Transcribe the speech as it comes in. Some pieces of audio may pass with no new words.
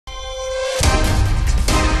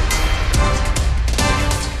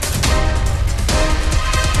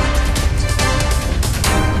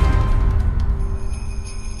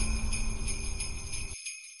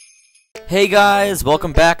Hey guys,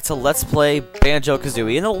 welcome back to Let's Play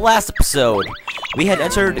Banjo-Kazooie. In the last episode, we had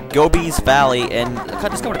entered Gobi's Valley and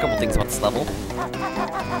discovered a couple things about this level.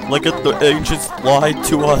 Like the ancients lied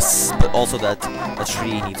to us, but also that a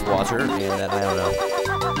tree needs water, and that, I don't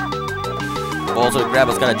know. Also,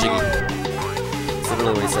 Grandpa's got a jiggy. That's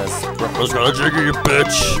literally what he says. Grandpa's got a jiggy, you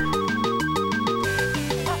bitch!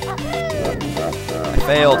 I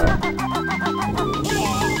failed.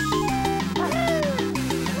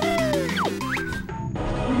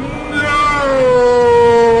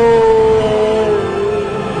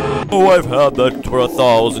 Oh, I've had that for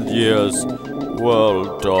 1,000 years.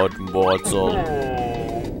 Well done, mortal.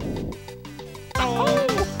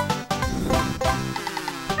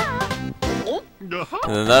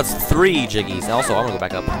 And that's 3 jiggies. And also, I'm gonna go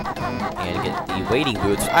back up and get the wading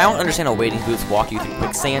boots. I don't understand how wading boots walk you through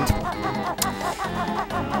quicksand.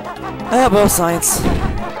 Well, science.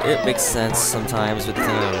 It makes sense sometimes, but I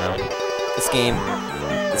don't know. This game,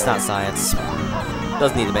 it's not science. It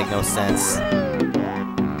doesn't need to make no sense.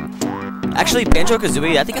 Actually,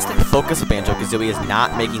 Banjo-Kazooie, I think it's the focus of Banjo-Kazooie is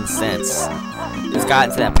not making sense. It's gotten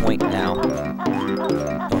to that point now.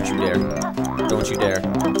 Don't you dare. Don't you dare.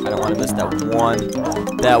 I don't want to miss that one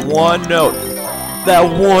note. That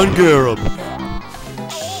one garub.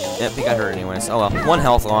 Yeah, I think I heard it anyways. Oh well, 1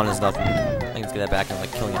 health on is nothing. I can just get that back and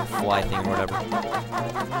like killing a fly thing or whatever.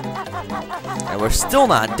 And we're still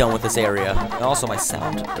not done with this area. And also my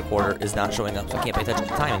sound recorder is not showing up, so I can't pay attention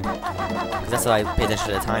to timing. Because that's what I pay attention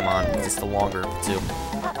to the time on, because it's the longer of the 2.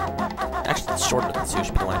 Actually, it's shorter than the 2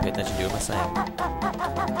 should be the one I pay attention to, what am I saying?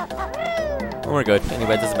 Oh, we're good.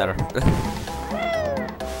 Anyway, it doesn't matter.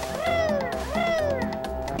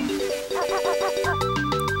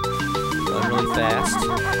 Going really fast.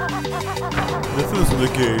 This isn't a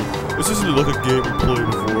game. This isn't like a game we played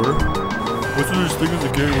before. What's this thing in the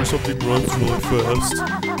game where something runs really fast?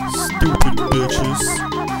 Stupid bitches.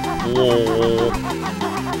 Lol.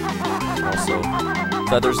 Also,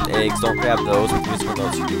 feathers and eggs, don't grab those. We can use one of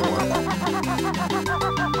those to do more.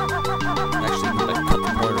 Actually, I'm gonna cut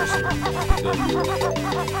the corners here.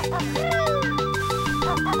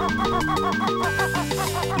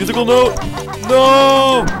 Good. Musical note!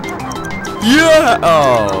 No! Yeah!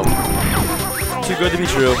 Oh. Too good to be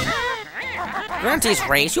true. Grunty's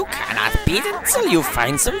race you cannot beat until you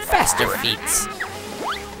find some faster feats.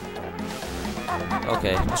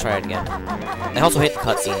 Okay, let's try it again. I also hate the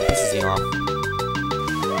cutscene, it pisses me off.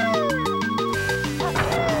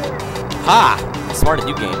 Ha! Smarted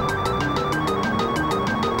new game.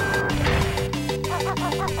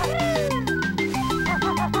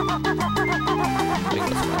 Make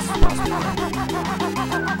this as fast as possible.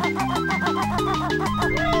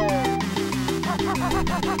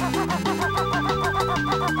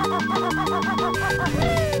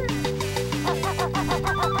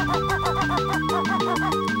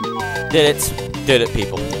 Did it. Did it,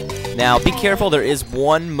 people. Now, be careful, there is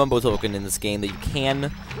one Mumbo token in this game that you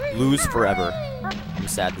can lose forever. I'm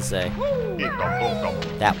sad to say.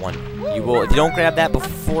 That one. You will, if you don't grab that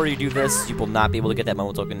before you do this, you will not be able to get that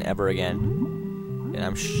Mumbo token ever again. And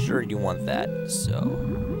I'm sure you want that, so...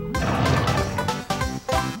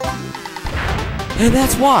 And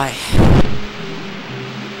that's why.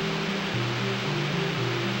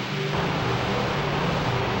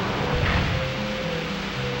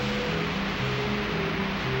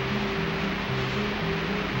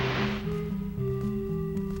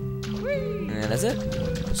 And that's it.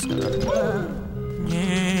 Just gonna...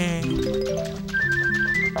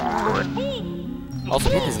 Also,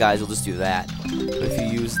 hit these guys, you'll just do that. But if you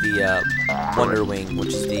use the Wonder Wing,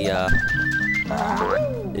 which is the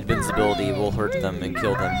invincibility, it will hurt them and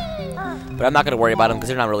kill them. But I'm not gonna worry about them because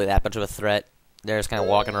they're not really that much of a threat. They're just kind of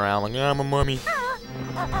walking around like, I'm a mummy.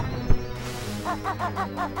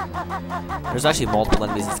 There's actually multiple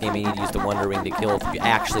enemies in this game you need to use the Wonder Wing to kill if you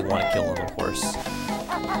actually want to kill them, of course.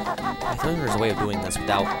 I think there's a way of doing this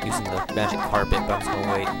without using the magic carpet, but I'm just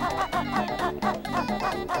gonna wait.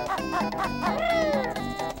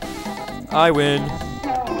 I win.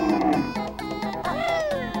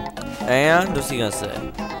 And what's he gonna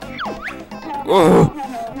say? Oh,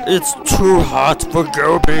 it's too hot for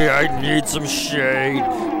Gobi. I need some shade.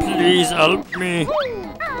 Please help me.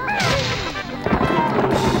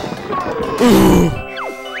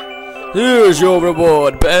 Here's your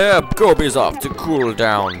reward, Bear. Gobi's off to cool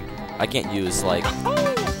down. I can't use, like...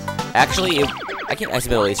 Actually, I can't use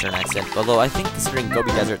Middle Eastern accent, although I think considering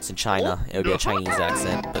Gobi Desert's in China, it would be a Chinese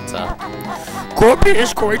accent, but, Gobi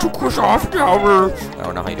is going to push off now. I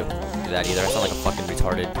don't know how you do that either. I sound like a fucking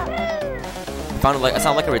retarded. I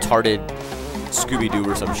sound like a retarded Scooby-Doo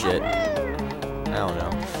or some shit. I don't know.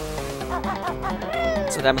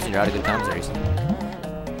 That's what happens when you're out of good commentaries.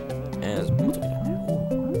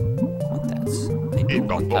 They do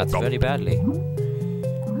want that very badly.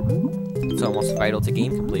 It's almost vital to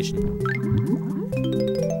game completion.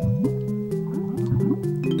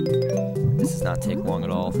 This does not take long at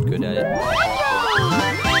all. Good at it.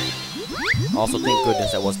 Also, thank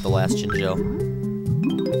goodness that wasn't the last Jinjo.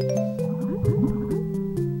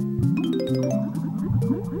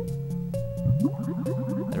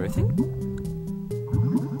 Everything?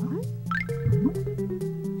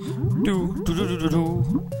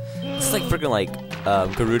 It's like freaking like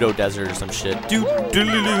Gerudo Desert or some shit.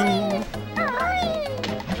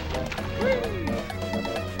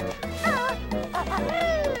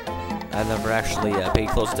 I've never actually paid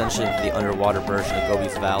close attention to the underwater version of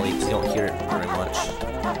Gobi's Valley because you don't hear it very much.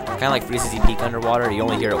 Kind of like Freeze's Peak underwater. You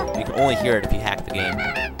only hear it. You can only hear it if you hack the game.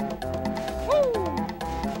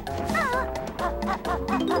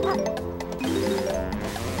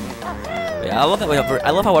 But yeah, I love that. I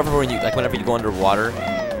love, however, when you whenever you go underwater,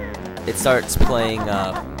 it starts playing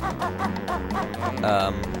like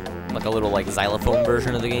a little like xylophone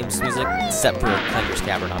version of the game's music, except for Clanker's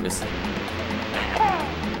Cavern, obviously.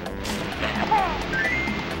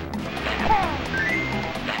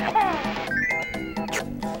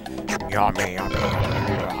 Yummy, yummy,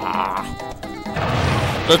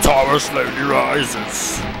 The tower slowly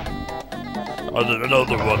rises. And then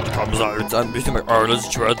another one comes out. I'm using my Arnold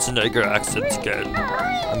Schwarzenegger accent again.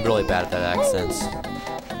 I'm really bad at that accent.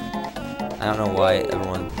 I don't know why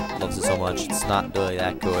everyone loves it so much. It's not really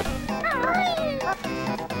that good.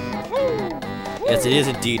 Yes, it is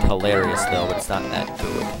indeed hilarious though, but it's not that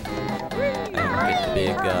good. I don't get the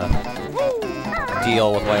big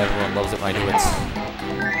deal with why everyone loves it when I do it.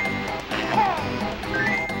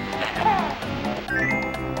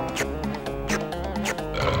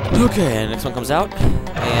 Okay, next one comes out,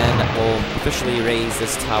 and we'll officially raise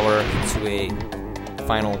this tower to a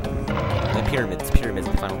final pyramids. Pyramids,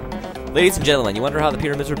 the final. Ladies and gentlemen, you wonder how the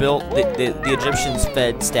pyramids were built? The Egyptians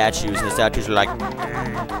fed statues, and the statues were like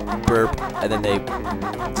burp, and then they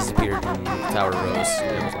disappeared, and the tower rose.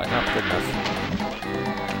 And it was like, not good enough.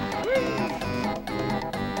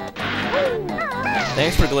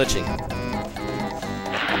 Thanks for glitching.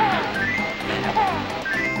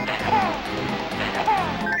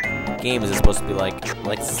 Game is supposed to be like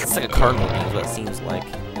it's like a carnival game is what it seems like.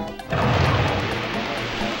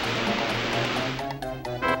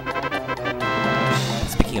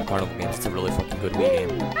 Speaking of carnival games, it's a really fucking good Wii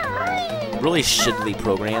game. Really shittily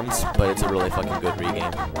programmed, but it's a really fucking good Wii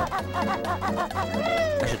game.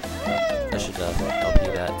 I should LP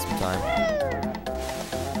that sometime.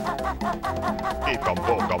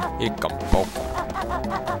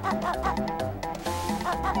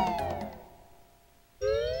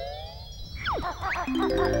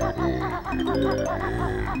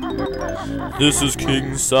 This is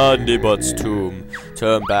King Sandybutt's tomb.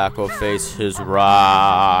 Turn back or face his wrath.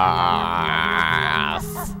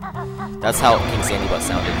 That's how King Sandybutt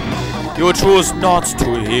sounded. You chose not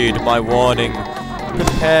to heed my warning.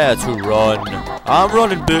 Prepare to run. I'm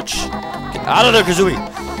running, bitch. Get out of there, Kazooie.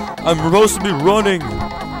 I'm supposed to be running.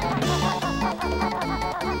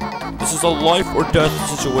 This is a life or death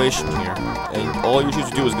situation here, and all you choose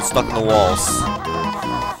to do is get stuck in the walls.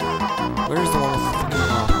 Where's the one with the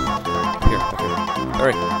here, okay.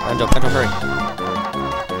 Hurry, Banjo, hurry.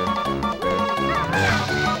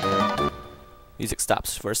 Music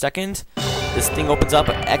stops for a second. This thing opens up,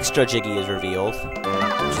 extra Jiggy is revealed.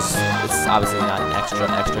 Which is, it's obviously not an extra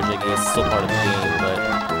Jiggy, it's still part of the game, but...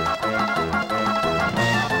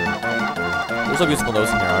 There's no musical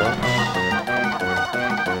notes in here, are there?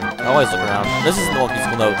 I always look around. This isn't the one with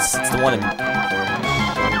musical notes, it's the one in...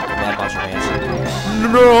 Mad Monster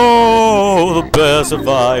Mansion. No, the bear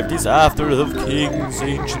survived. He's after the king's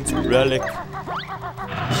ancient relic.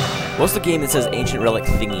 What's the game that says ancient relic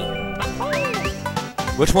thingy?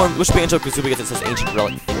 Which Banjo-Kazooie gets that says ancient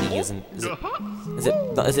relic thingy? It's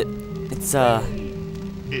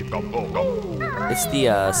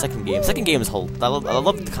the second game. Second game is I love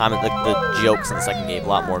the comment, the jokes in the second game a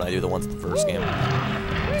lot more than I do the ones in the first game.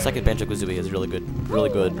 Second Banjo-Kazooie is really good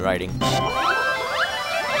writing.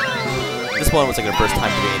 This one was like their first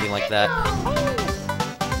time doing anything like that.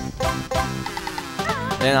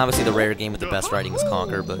 And then obviously the rare game with the best writing is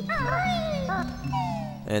Conker, but...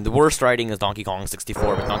 And the worst writing is Donkey Kong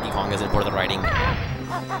 64, but Donkey Kong isn't for the writing.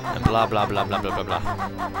 And blah blah blah blah blah blah blah.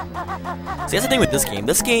 See, that's the thing with this game.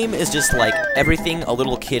 This game is just like everything a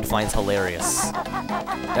little kid finds hilarious.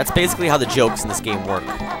 That's basically how the jokes in this game work.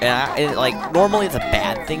 And like, normally it's a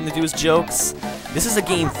bad thing to do with jokes. This is a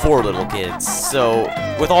game for little kids, so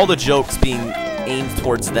with all the jokes being aimed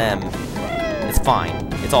towards them, it's fine.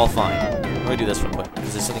 It's all fine. Let me do this real quick,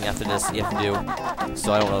 because there's something after this you have to do,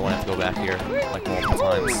 so I don't really want to have to go back here, like, multiple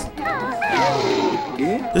times.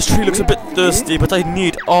 This tree looks a bit thirsty, but I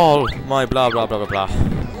need all my blah blah blah blah blah.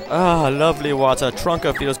 Ah, lovely water.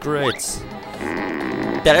 Trunka feels great.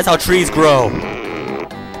 That is how trees grow.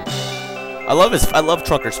 I love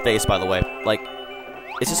Trunker's face, by the way. Like,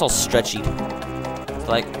 it's just all stretchy. It's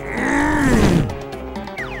like,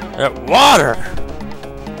 that water.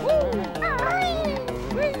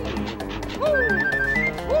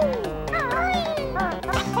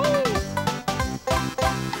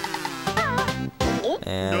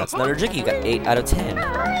 And that's another Jiggy. You got 8 out of 10.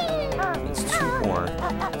 That's 2 more.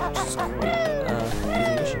 Which is great.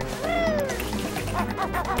 Easy mission.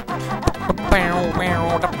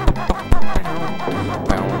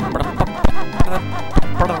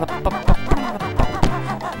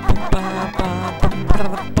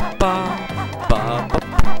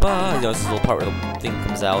 You know, this is the little part where the thing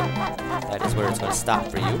comes out. That is where it's going to stop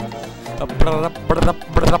for you.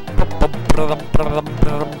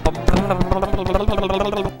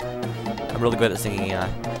 I'm really good at singing.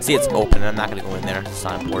 See, it's open. I'm not going to go in there. It's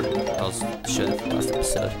not important. I was sure that the last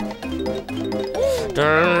episode.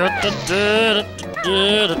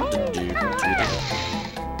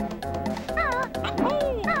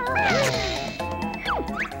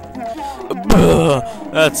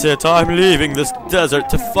 That's it. I'm leaving this desert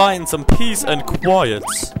to find some peace and quiet.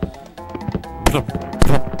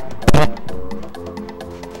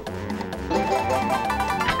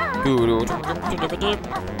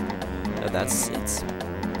 And that's it.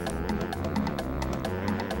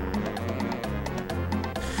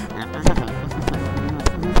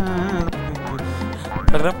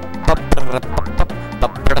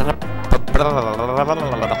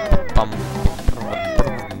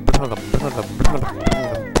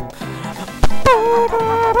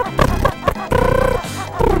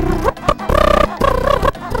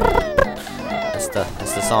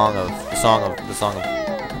 That's the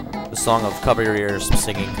song of cover your ears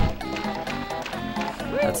singing.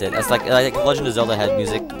 That's it. That's like Legend of Zelda had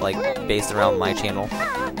music like based around my channel.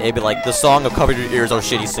 It'd be like the song of cover your ears. Oh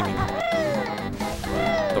shit, he's singing.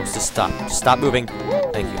 Oh, just stop. Just stop moving.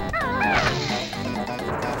 Thank you.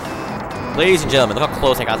 Ladies and gentlemen, look how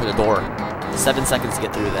close I got to the door. 7 seconds to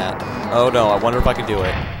get through that. Oh no, I wonder if I can do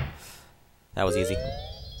it. That was easy.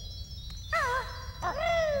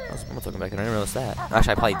 I'm looking back, I didn't notice that.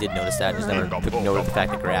 Actually, I probably did notice that. I just never took note of the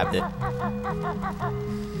fact that I grabbed it.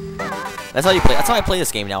 That's how you play. That's how I play this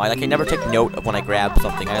game now. I never take note of when I grab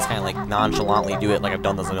something. I just kind of like nonchalantly do it, like I've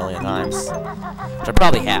done this a million times, which I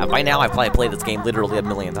probably have. By now, I've probably played this game literally a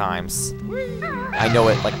million times. I know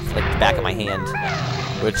it like the back of my hand,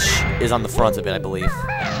 which is on the front of it, I believe.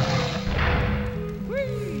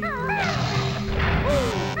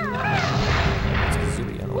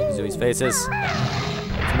 Kazooie. I don't know what Kazooie's face is.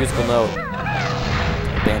 Musical note.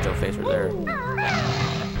 Banjo face right there.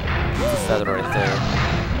 It's a feather right there.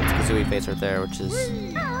 It's Kazooie face right there, which is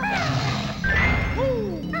the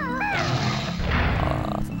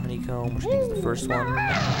honeycomb, which is the first one.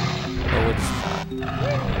 Oh, it's not.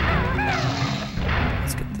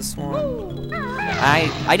 Let's get this one.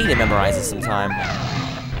 I need to memorize this sometime.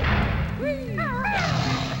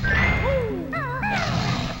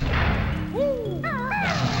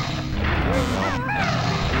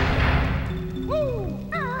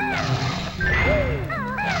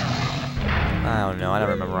 I don't know, I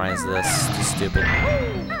never memorized this. It's too stupid.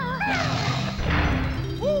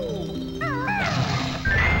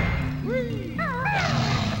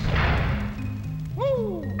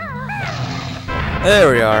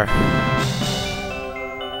 There we are.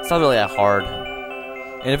 It's not really that hard.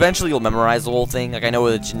 And eventually you'll memorize the whole thing. Like, I know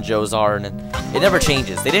where the Jinjos are, and it never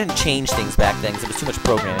changes. They didn't change things back then because it was too much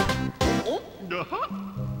programming.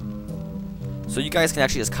 So you guys can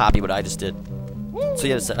actually just copy what I just did. So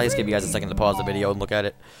yeah, I just give you guys a second to pause the video and look at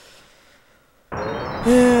it.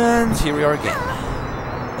 And here we are again.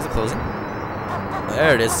 Is it closing?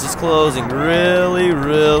 There it is. It's just closing really,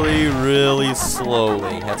 really, really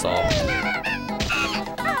slowly. That's all.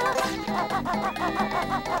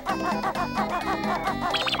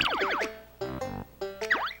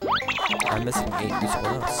 I'm missing 8 useful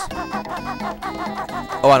notes.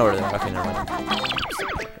 Oh, I know where they are. Okay, never mind.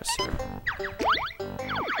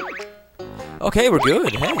 Okay, we're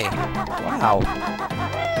good. Hey. Wow.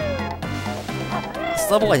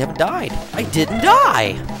 This level, I haven't died. I didn't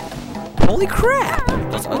die! Holy crap!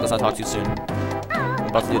 Let's not talk too soon. I'm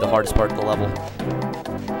about to do the hardest part of the level.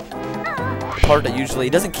 The part that usually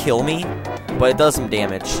it doesn't kill me, but it does some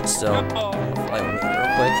damage, so fly over here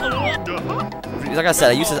real quick. like I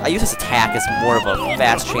said, I use this attack as more of a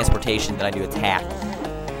fast transportation than I do attack,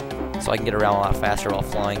 so I can get around a lot faster while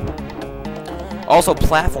flying. Also,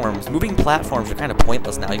 platforms. Moving platforms are kind of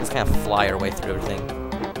pointless now. You can just kind of fly your way through everything.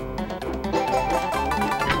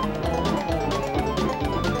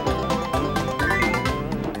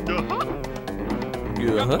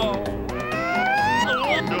 I don't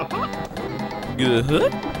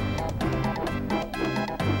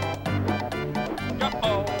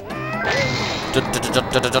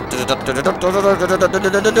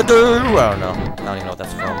know. I don't even know what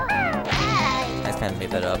that's from. I just kind of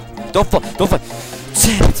made that up. Don't fall! Don't fall!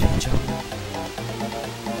 Damn it, Banjo!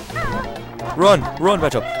 Run! Run,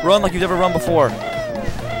 Banjo! Run like you've never run before!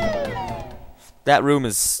 That room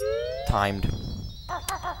is timed.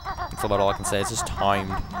 That's about all I can say. It's just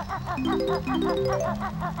timed.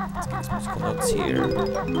 Let's get some musical notes here.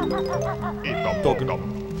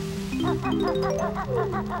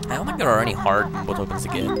 I don't think there are any hard input tokens to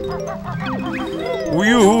get.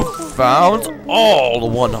 You found all the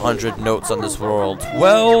 100 notes on this world.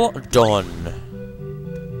 Well done.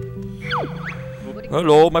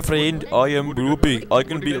 Hello, my friend. I am Ruby. I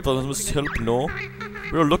can be of help, no?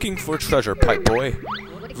 We're looking for treasure, pipe boy.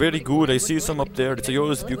 Very good. I see some up there. It's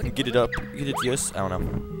yours if you can get it up. Get it, yes? I don't know.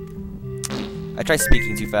 I try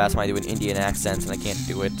speaking too fast when I do an Indian accent and I can't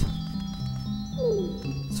do it.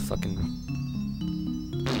 It's fucking...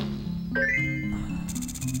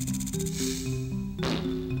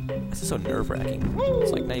 This is so nerve-wracking.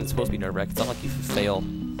 It's like not even supposed to be nerve-wracking. It's not like if you fail,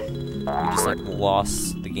 you just like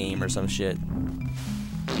lost the game or some shit.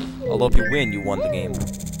 Although if you win, you won the game.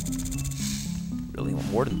 Really?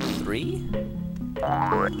 More than 3?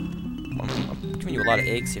 I'm giving you a lot of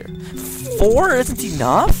eggs here. 4 isn't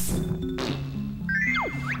enough?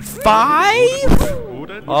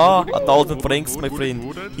 5? Ah, 1,000 francs, my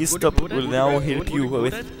friend. His stuff will now help you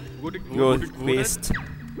with your quest.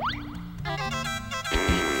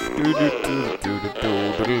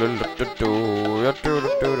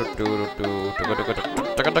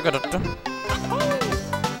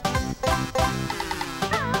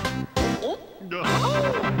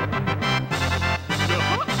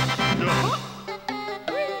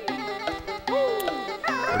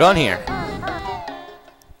 We're done here.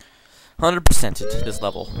 100%ed this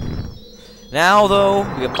level. Now, though,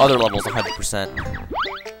 we have other levels 100%.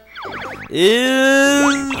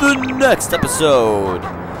 In the next episode,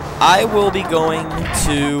 I will be going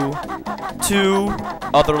to 2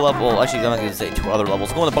 other levels. Actually, I'm not going to say 2 other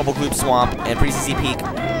levels. Going to Banjo-Kazooie Swamp and Pretty CC Peak.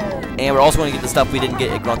 And we're also going to get the stuff we didn't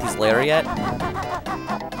get at Grunty's Lair yet. I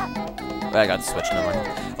got the switch, never mind.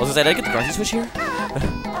 I was going to say, did I get the Grunty switch here?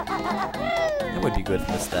 That would be good if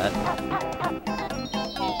I missed that.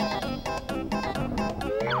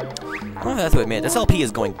 I have to admit, this LP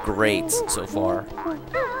is going great so far.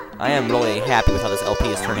 I am really happy with how this LP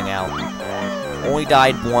is turning out. Only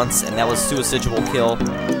died once, and that was suicidal kill,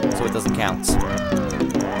 so it doesn't count.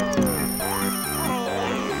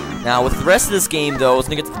 Now, with the rest of this game, though, it's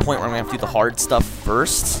going to get to the point where I'm going to have to do the hard stuff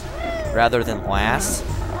first, rather than last.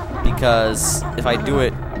 Because if I do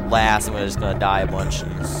it last, I'm just going to die a bunch,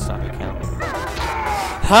 and it's not going to count.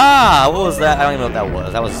 Ha! What was that? I don't even know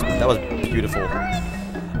what that was. That was beautiful.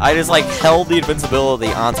 I just like held the invincibility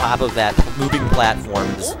on top of that moving platform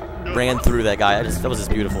and just ran through that guy. That was just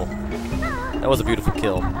beautiful. That was a beautiful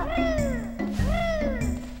kill.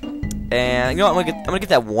 And you know what? I'm gonna get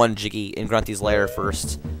that 1 Jiggy in Grunty's Lair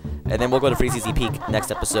first, and then we'll go to Free CC Peak next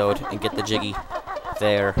episode and get the Jiggy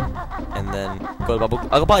there, and then go to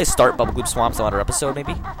I'll probably start Banjo-Kazooie Swamp some other episode,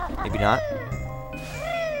 maybe, maybe not.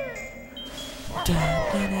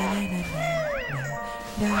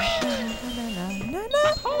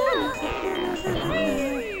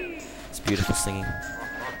 It's beautiful singing.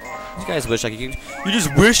 You guys wish I could. You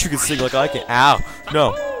just wish you could sing like I can. Ow!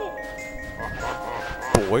 No.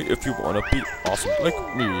 Boy, if you wanna be awesome like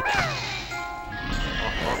me.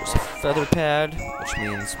 There's a feather pad, which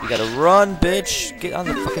means we gotta run, bitch. Get on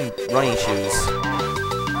the fucking running shoes.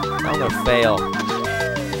 I'm gonna fail.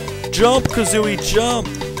 Jump, Kazooie, jump!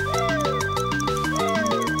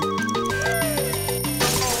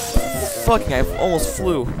 Fucking, I almost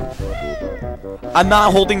flew. I'm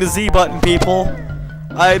not holding the Z button, people.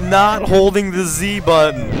 I'm not holding the Z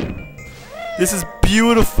button. This is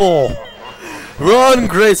beautiful. Run,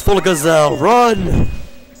 graceful gazelle, run!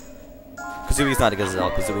 Kazooie's not a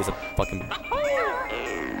gazelle. Kazooie's a fucking...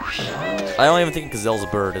 I don't even think gazelle's a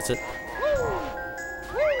bird, is it?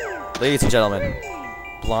 Ladies and gentlemen,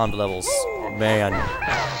 blonde levels. Man.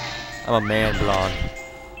 I'm a man blonde.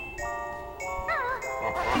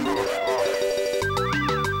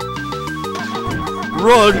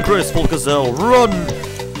 Run, graceful gazelle, run!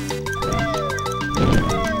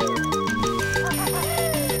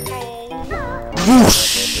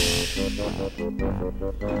 Whoosh!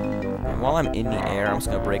 And while I'm in the air, I'm just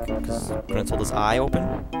gonna break, because I'm gonna hold this eye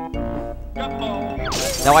open.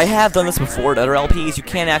 Now, I have done this before at other LPs. You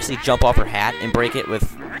can actually jump off her hat and break it with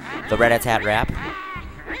the rat-a-tat rap.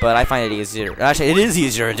 But I find it easier. Actually, it is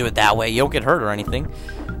easier to do it that way. You don't get hurt or anything.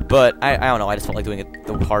 But, I don't know. I just felt like doing it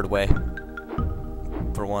the hard way.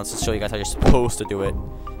 For once, to show you guys how you're supposed to do it.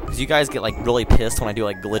 Because you guys get, like, really pissed when I do,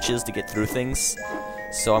 like, glitches to get through things.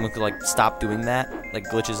 So I'm gonna, like, stop doing that. Like,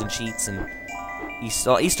 glitches and cheats and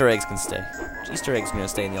Easter eggs can stay. Easter eggs are gonna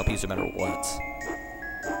stay in the LPs no matter what.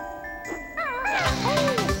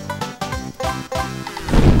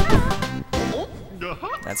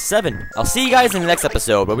 That's 7. I'll see you guys in the next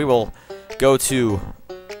episode, where we will go to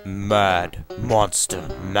Mad Monster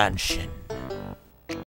Mansion.